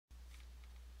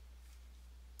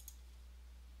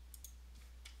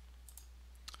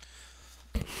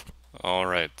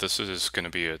Alright, this is going to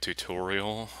be a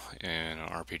tutorial in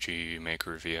RPG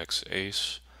Maker VX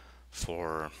Ace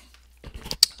for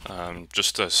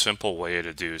just a simple way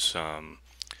to do some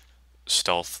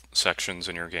stealth sections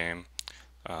in your game.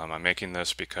 I'm making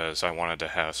this because I wanted to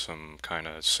have some kind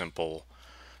of simple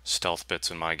stealth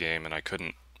bits in my game, and I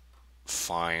couldn't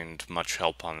find much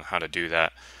help on how to do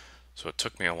that. So it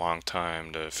took me a long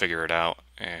time to figure it out,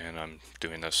 and I'm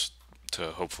doing this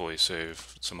to hopefully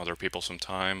save some other people some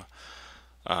time.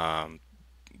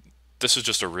 This is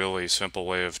just a really simple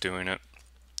way of doing it.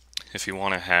 If you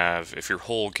want to have, if your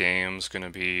whole game's going to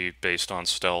be based on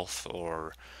stealth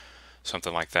or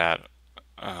something like that,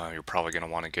 you're probably going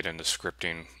to want to get into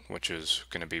scripting, which is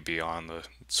going to be beyond the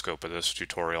scope of this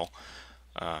tutorial.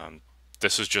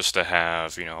 This is just to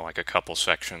have, like a couple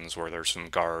sections where there's some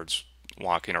guards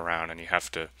walking around and you have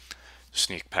to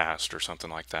sneak past or something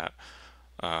like that.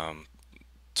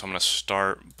 So I'm going to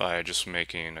start by just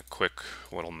making a quick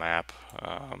little map.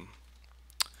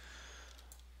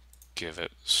 Give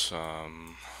it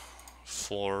some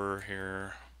floor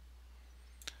here,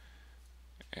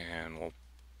 and we'll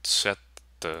set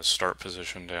the start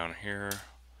position down here.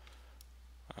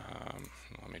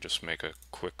 Let me just make a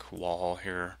quick wall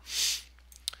here.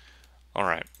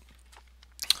 Alright,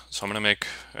 so I'm going to make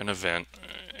an event,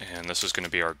 and this is going to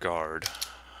be our guard.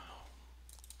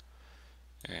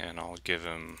 And I'll give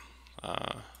him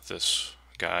this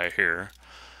guy here.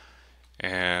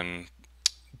 And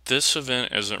this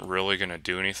event isn't really going to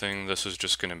do anything. This is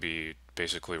just going to be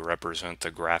basically represent the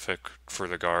graphic for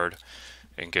the guard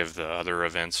and give the other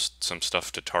events some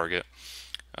stuff to target.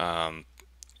 And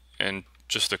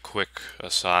just a quick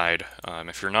aside,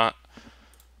 if you're not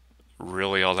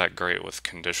really all that great with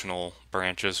conditional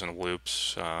branches and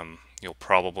loops, you'll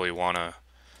probably want to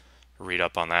read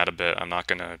up on that a bit. I'm not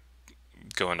going to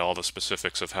go into all the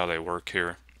specifics of how they work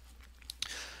here.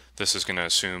 This is going to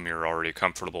assume you're already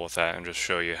comfortable with that and just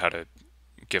show you how to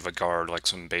give a guard like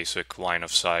some basic line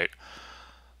of sight.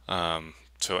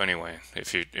 So anyway,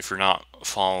 if you're not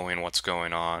following what's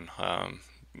going on,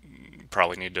 you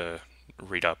probably need to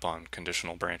read up on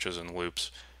conditional branches and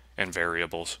loops and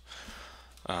variables.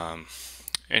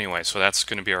 Anyway, so that's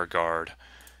going to be our guard.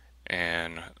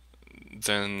 And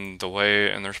then the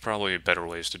way, and there's probably better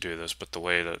ways to do this, but the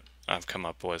way that I've come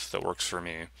up with that works for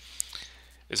me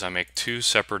is I make two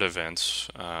separate events,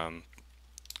 and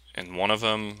one of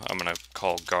them I'm going to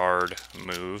call guard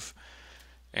move,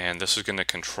 and this is going to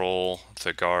control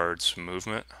the guard's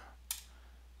movement,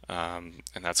 and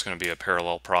that's going to be a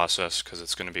parallel process because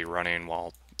it's going to be running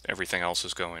while everything else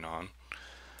is going on.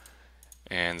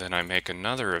 And then I make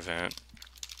another event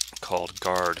called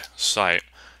guard sight,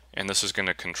 and this is going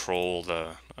to control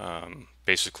the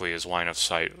basically his line of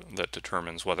sight that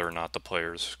determines whether or not the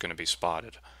player is going to be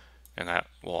spotted, and that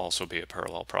will also be a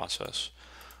parallel process.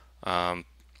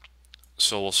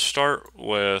 So we'll start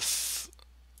with,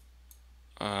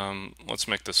 let's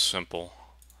make this simple.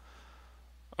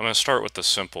 I'm going to start with the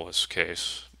simplest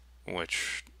case,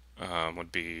 which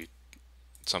would be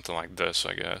something like this,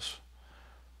 I guess.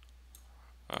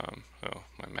 Oh,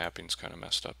 my mapping's kind of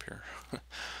messed up here.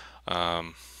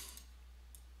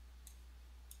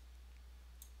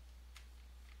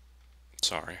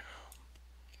 Sorry.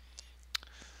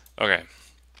 Okay,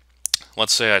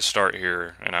 let's say I start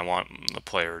here and I want the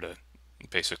player to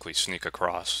basically sneak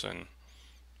across and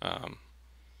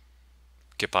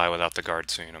get by without the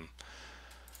guard seeing him.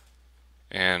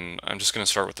 And I'm just going to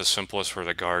start with the simplest where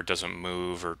the guard doesn't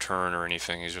move or turn or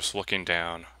anything. He's just looking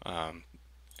down.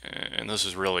 And this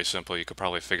is really simple. You could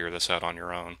probably figure this out on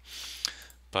your own.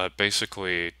 But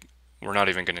basically, we're not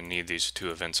even going to need these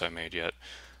two events I made yet.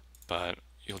 But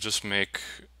you'll just make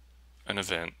an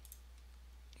event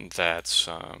that's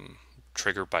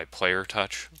triggered by player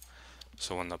touch.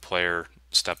 So when the player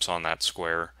steps on that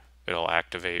square, it'll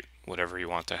activate whatever you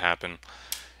want to happen.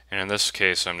 And in this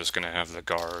case, I'm just going to have the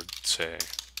guard say,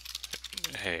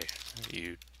 hey,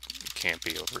 you can't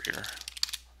be over here.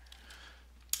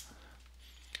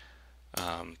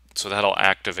 So that'll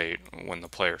activate when the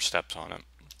player steps on it.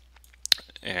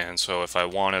 And so if I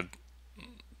wanted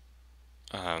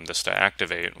this to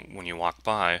activate when you walk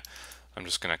by, I'm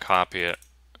just going to copy it,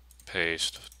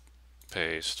 paste,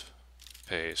 paste,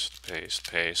 paste,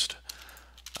 paste, paste.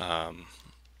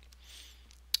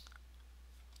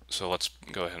 So let's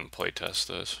go ahead and play test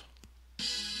this.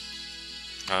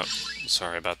 Oh,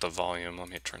 sorry about the volume. Let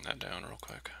me turn that down real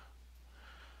quick.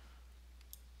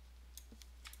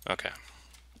 Okay.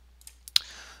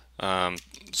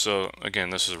 So again,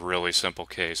 this is a really simple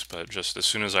case, but just as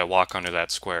soon as I walk onto that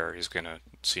square, he's going to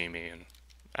see me and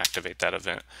activate that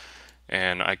event.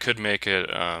 And I could make it,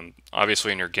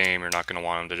 obviously in your game, you're not going to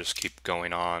want them to just keep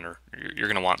going on, or you're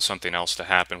going to want something else to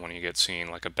happen when you get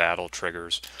seen, like a battle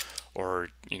triggers, or,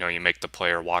 you know, you make the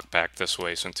player walk back this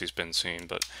way since he's been seen.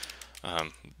 But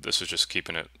this is just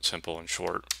keeping it simple and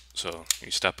short. So you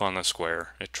step on the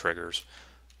square, it triggers,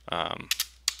 and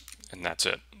that's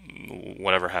it.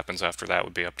 Whatever happens after that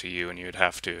would be up to you, and you'd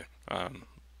have to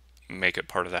make it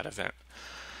part of that event.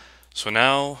 So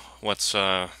now let's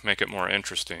make it more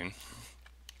interesting.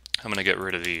 I'm going to get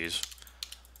rid of these,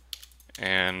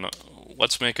 and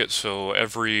let's make it so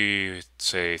every,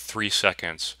 say, 3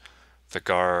 seconds the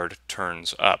guard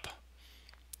turns up,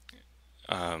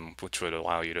 which would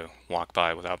allow you to walk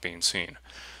by without being seen.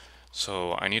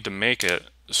 So I need to make it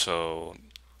so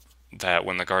that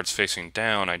when the guard's facing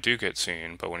down I do get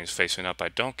seen, but when he's facing up I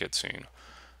don't get seen.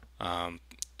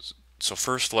 So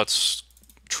first let's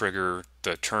trigger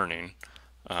the turning.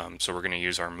 So we're going to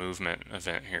use our movement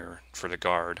event here for the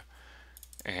guard,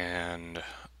 and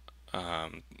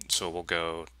so we'll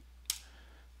go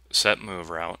set move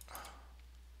route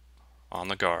on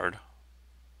the guard,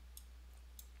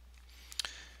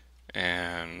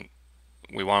 and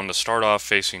we want him to start off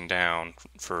facing down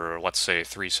for, let's say,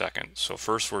 3 seconds. So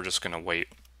first we're just going to wait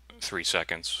 3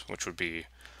 seconds, which would be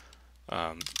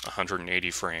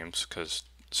 180 frames, because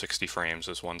 60 frames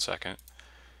is 1 second.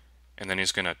 And then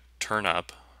he's going to turn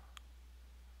up,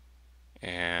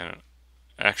 and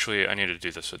actually I need to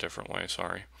do this a different way,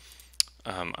 sorry.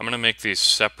 I'm going to make these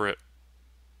separate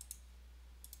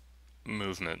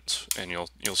movements, and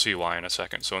you'll see why in a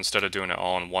second. So instead of doing it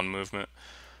all in one movement,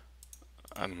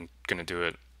 I'm going to do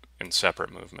it in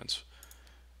separate movements.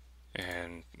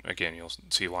 And again, you'll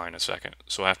see why in a second.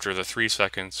 So after the 3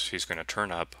 seconds, he's going to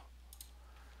turn up,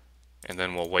 and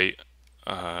then we'll wait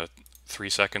 3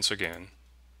 seconds again.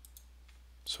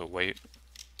 So wait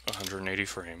 180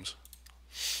 frames,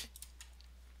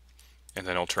 and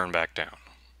then he'll turn back down.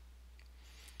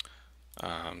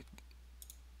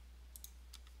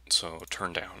 So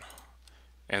turn down.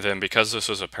 And then because this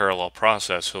is a parallel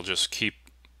process, he'll just keep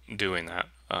doing that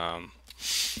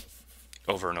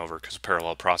over and over, because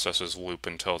parallel processes loop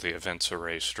until the event's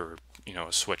erased, or, you know,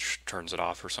 a switch turns it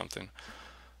off or something.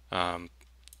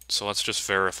 So let's just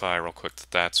verify real quick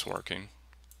that that's working.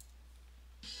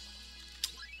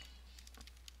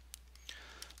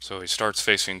 So he starts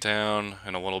facing down,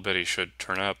 in a little bit he should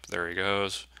turn up. There he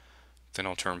goes. Then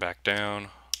he'll turn back down.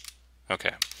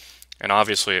 Okay. And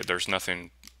obviously there's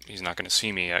nothing, he's not going to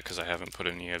see me yet because I haven't put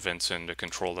any events in to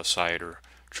control the sight or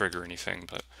trigger anything,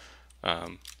 but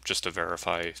just to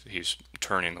verify he's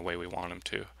turning the way we want him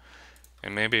to.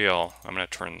 And maybe I'm going to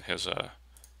turn his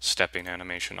stepping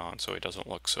animation on so he doesn't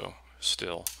look so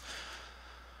still.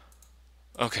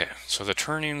 Okay, so the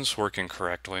turning's working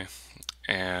correctly,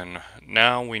 and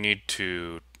now we need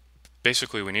to,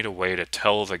 basically we need a way to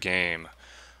tell the game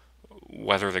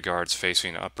whether the guard's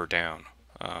facing up or down,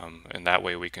 and that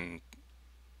way we can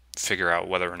figure out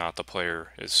whether or not the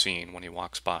player is seen when he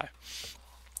walks by.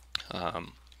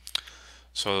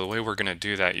 So the way we're going to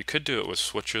do that, you could do it with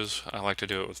switches. I like to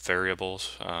do it with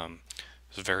variables.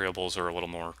 Variables are a little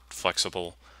more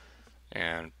flexible,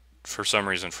 and for some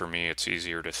reason for me it's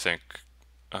easier to think,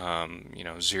 you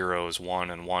know, 0 is 1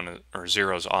 and 1, or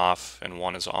 0 is off and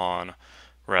 1 is on,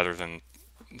 rather than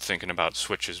thinking about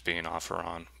switches being off or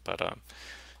on. But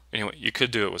anyway, you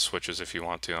could do it with switches if you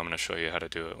want to. I'm going to show you how to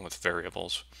do it with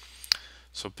variables.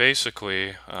 So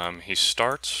basically, he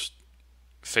starts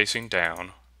facing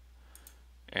down,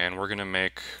 and we're going to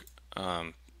make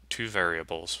 2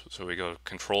 variables. So we go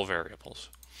control variables,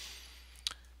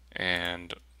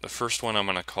 and the first one I'm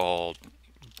going to call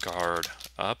guard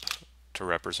up to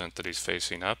represent that he's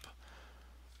facing up.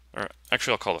 Or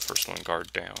actually, I'll call the first one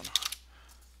guard down,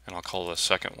 and I'll call the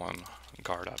second one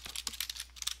guard up.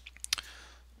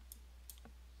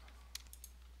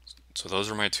 So those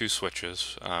are my 2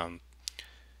 switches, and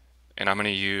I'm going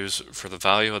to use, for the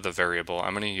value of the variable,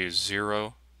 I'm going to use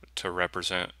 0 to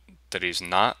represent that he's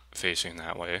not facing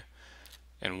that way,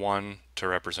 and 1 to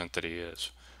represent that he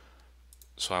is.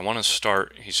 So I want to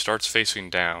start, he starts facing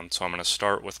down, so I'm going to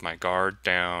start with my guard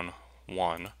down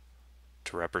 1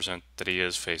 to represent that he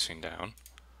is facing down.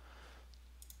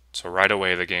 So right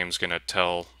away the game's going to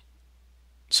tell,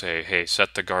 say, hey,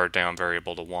 set the guard down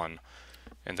variable to 1,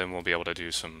 and then we'll be able to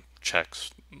do some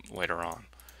checks later on.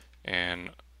 And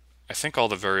I think all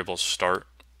the variables start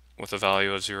with a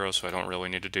value of 0, so I don't really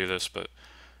need to do this, but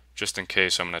just in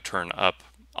case, I'm going to turn up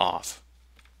off.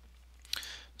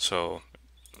 So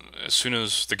as soon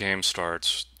as the game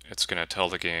starts, it's going to tell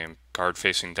the game guard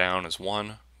facing down is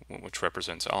 1, which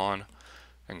represents on,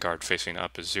 and guard facing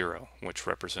up is 0, which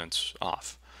represents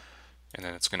off. and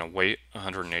then it's going to wait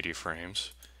 180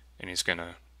 frames, and he's going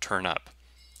to turn up.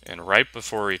 And right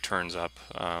before he turns up,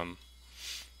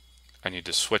 I need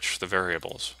to switch the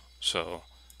variables. So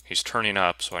he's turning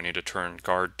up, so I need to turn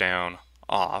guard down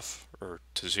off, or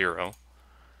to 0,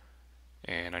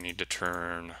 and I need to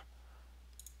turn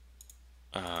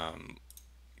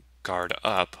guard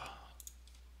up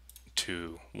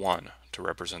to 1 to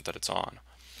represent that it's on.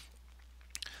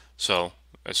 So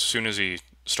as soon as he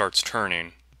starts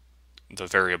turning, the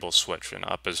variables switch, and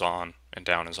up is on and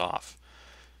down is off.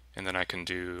 And then I can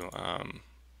do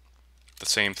the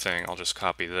same thing. I'll just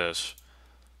copy this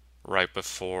right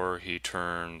before he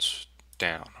turns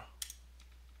down.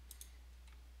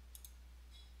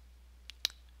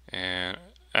 And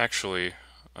actually,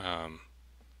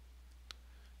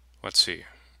 let's see.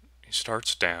 He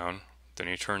starts down, then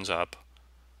he turns up.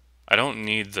 I don't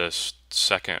need this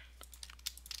second,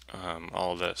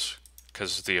 all of this,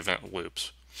 because the event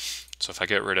loops. So if I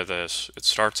get rid of this, it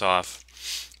starts off,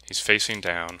 he's facing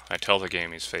down. I tell the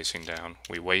game he's facing down.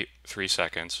 We wait 3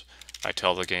 seconds. I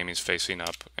tell the game he's facing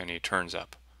up, and he turns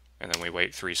up. And then we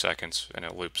wait 3 seconds, and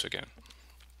it loops again.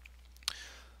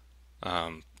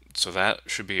 So that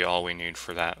should be all we need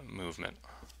for that movement.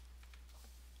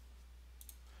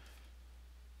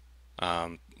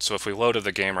 So if we loaded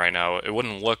the game right now, it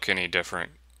wouldn't look any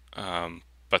different,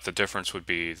 but the difference would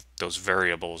be those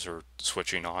variables are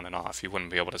switching on and off. You wouldn't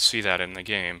be able to see that in the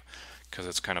game because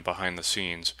it's kind of behind the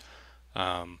scenes,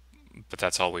 but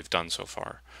that's all we've done so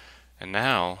far. And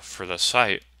now for the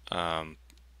site, to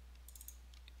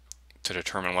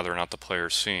determine whether or not the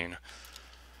player's seen,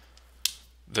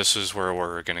 this is where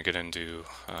we're going to get into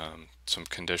some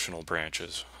conditional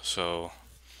branches. So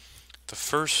the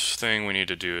first thing we need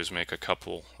to do is make a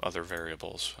couple other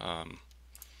variables. I'm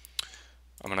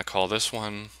going to call this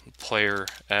one player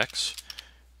X,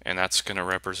 and that's going to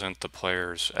represent the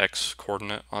player's X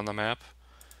coordinate on the map.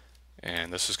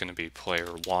 And this is going to be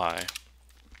player Y,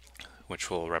 which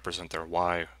will represent their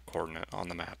Y coordinate on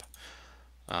the map.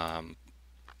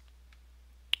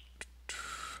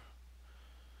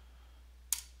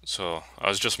 So I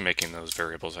was just making those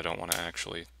variables. I don't want to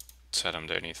actually set them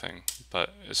to anything.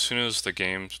 But as soon as the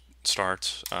game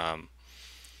starts,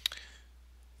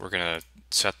 we're going to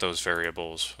set those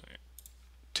variables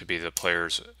to be the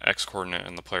player's X coordinate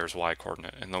and the player's Y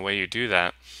coordinate. And the way you do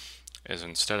that is,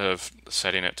 instead of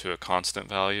setting it to a constant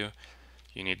value,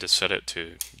 you need to set it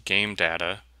to game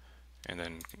data, and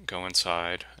then go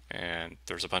inside, and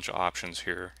there's a bunch of options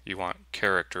here. You want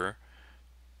character,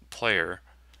 player,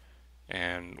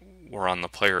 and we're on the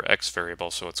player X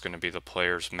variable, so it's going to be the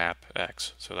player's map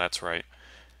X. So that's right,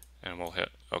 and we'll hit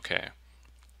OK.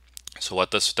 So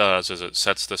what this does is it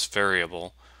sets this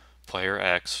variable, player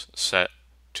X, set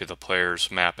to the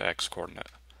player's map X coordinate.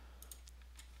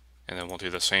 And then we'll do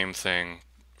the same thing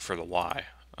for the Y.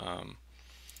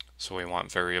 So we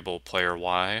want variable player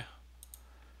Y,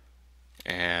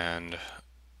 and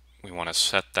we want to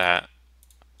set that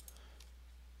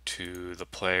to the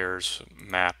player's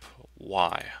map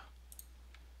Y.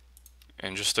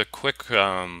 And just a quick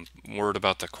word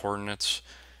about the coordinates.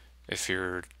 If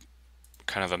you're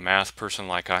kind of a math person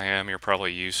like I am, you're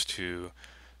probably used to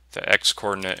the X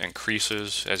coordinate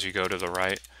increases as you go to the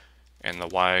right, and the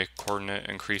Y coordinate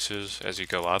increases as you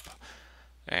go up.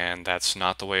 And that's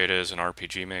not the way it is in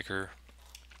RPG Maker.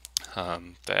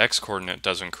 The X coordinate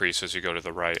does increase as you go to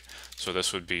the right, so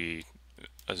this would be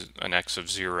an X of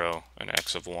 0, an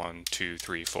X of 1, 2,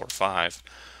 3, 4, 5.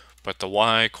 But the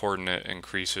Y coordinate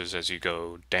increases as you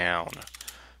go down.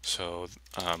 So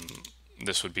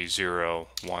this would be 0,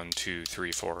 1, 2,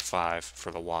 3, 4, 5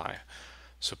 for the Y.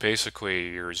 So basically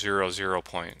your 0, 0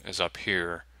 point is up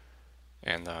here,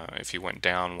 and if you went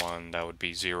down 1, that would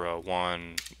be 0,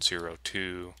 1, 0,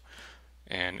 2.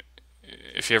 And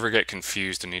if you ever get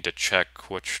confused and need to check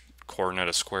which coordinate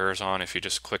a square is on, if you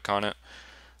just click on it,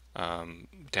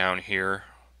 down here,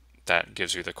 that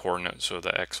gives you the coordinate. So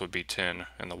the X would be 10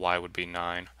 and the Y would be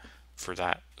 9 for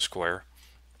that square.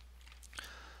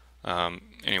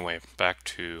 Anyway, back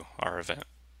to our event.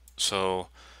 So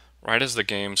right as the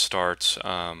game starts,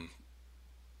 the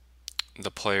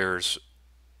player's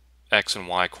X and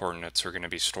Y coordinates are going to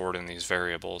be stored in these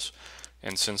variables.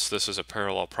 And since this is a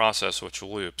parallel process which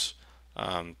loops,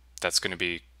 that's going to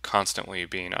be constantly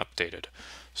being updated.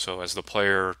 So as the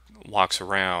player walks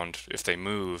around, if they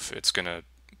move, it's going to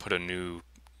put a new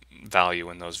value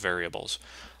in those variables.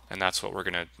 And that's what we're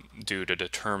going to do to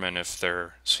determine if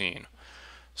they're seen.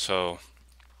 So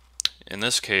in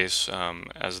this case,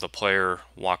 as the player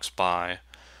walks by,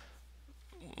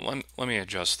 let me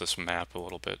adjust this map a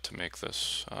little bit to make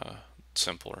this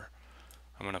simpler.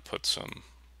 I'm going to put some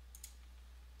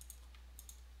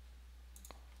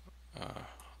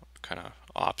kind of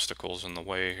obstacles in the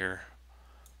way here.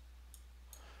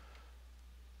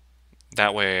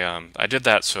 That way, I did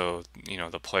that so,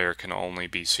 the player can only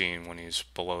be seen when he's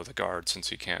below the guard, since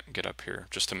he can't get up here,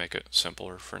 just to make it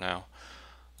simpler for now.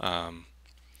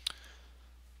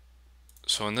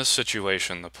 So in this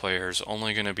situation, the player is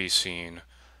only going to be seen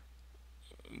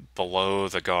below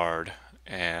the guard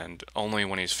and only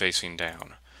when he's facing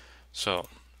down. So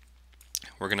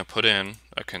we're going to put in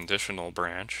a conditional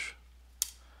branch,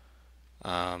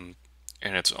 and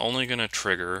it's only going to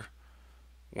trigger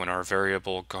when our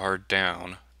variable guard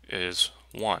down is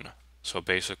 1. So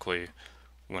basically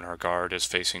when our guard is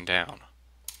facing down.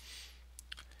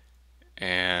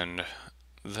 And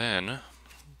then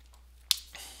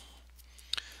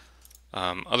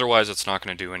otherwise it's not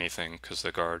going to do anything, because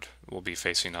the guard will be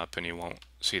facing up and you won't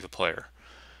see the player.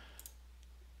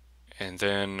 And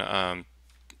then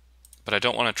but I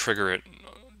don't want to trigger it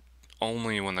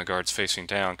only when the guard's facing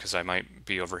down, because I might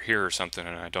be over here or something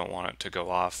and I don't want it to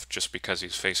go off just because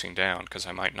he's facing down, because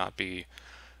I might not be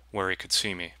where he could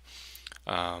see me.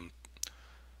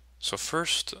 So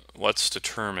first, let's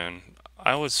determine,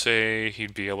 I would say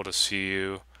he'd be able to see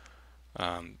you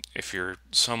if you're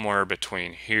somewhere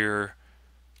between here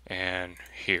and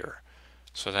here.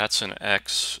 So that's an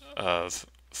x of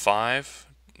 5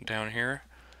 down here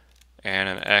and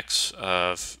an x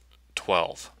of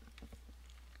 12.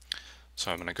 So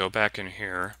I'm going to go back in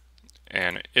here,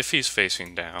 and if he's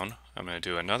facing down, I'm going to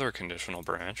do another conditional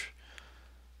branch,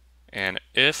 and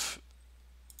if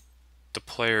the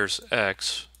player's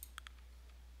x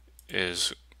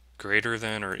is greater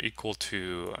than or equal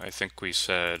to, I think we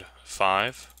said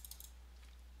 5,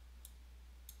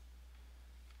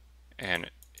 and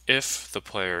if the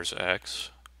player's x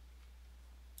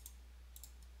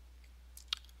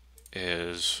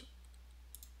is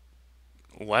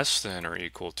less than or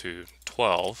equal to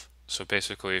 12, so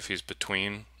basically if he's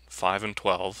between 5 and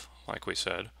 12, like we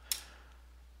said,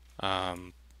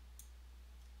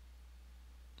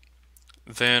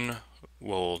 then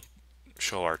we'll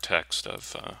show our text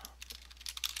of,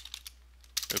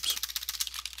 oops,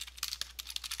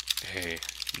 hey,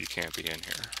 you can't be in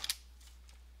here.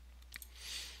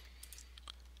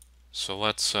 So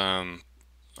let's, I'm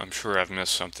sure I've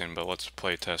missed something, but let's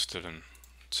play test it and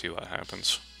see what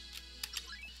happens.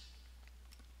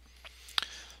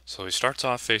 So he starts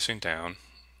off facing down,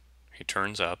 he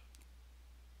turns up,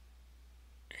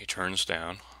 he turns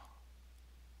down.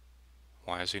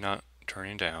 Why is he not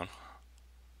turning down?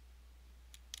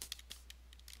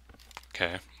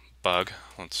 Okay, bug.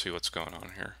 Let's see what's going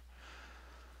on here.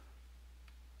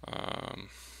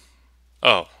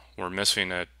 Oh, we're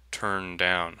missing a turn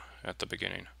down at the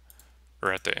beginning,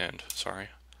 or at the end, sorry.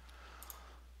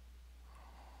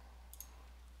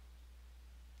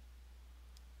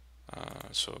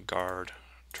 So guard,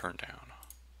 turn down.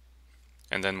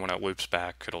 And then when it loops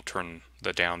back, it'll turn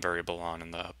the down variable on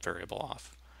and the up variable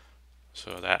off.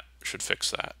 So that should fix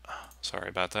that. Sorry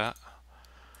about that.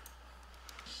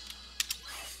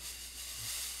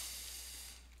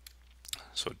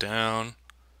 So down,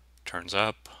 turns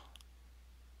up,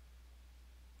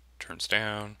 turns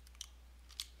down.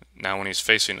 Now when he's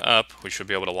facing up, we should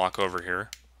be able to walk over here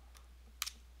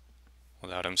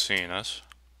without him seeing us.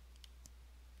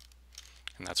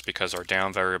 And that's because our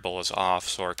down variable is off,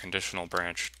 so our conditional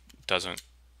branch doesn't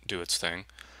do its thing.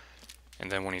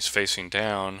 And then when he's facing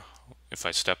down, if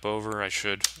I step over, I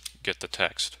should get the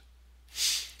text.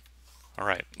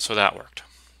 Alright, so that worked.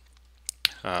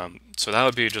 So that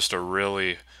would be just a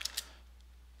really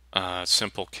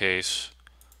simple case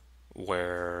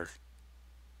where,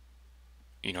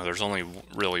 there's only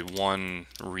really one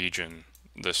region,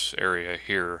 this area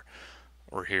here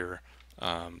or here,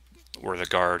 where the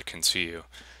guard can see you.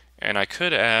 And I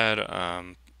could add,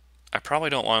 I probably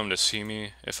don't want him to see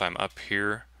me if I'm up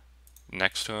here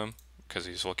next to him, because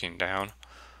he's looking down.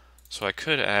 So I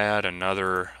could add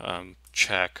another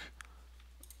check.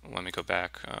 Let me go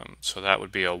back. So that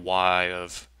would be a y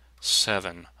of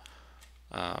 7.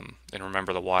 And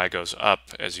remember, the y goes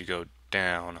up as you go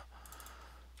down.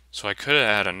 So I could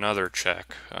add another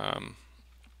check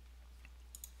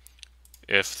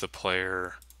if the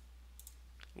player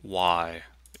y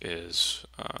is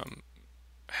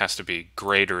has to be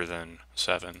greater than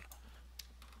 7.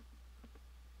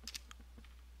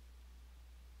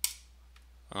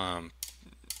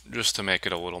 Just to make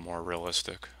it a little more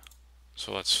realistic.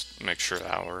 So let's make sure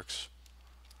that works.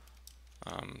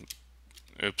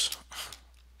 Oops.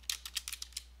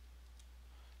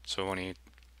 So when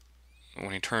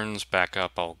he turns back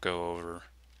up, I'll go over,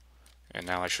 and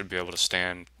now I should be able to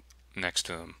stand next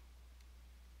to him.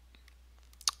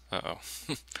 Uh-oh.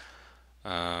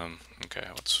 Okay,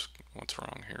 what's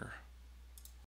wrong here?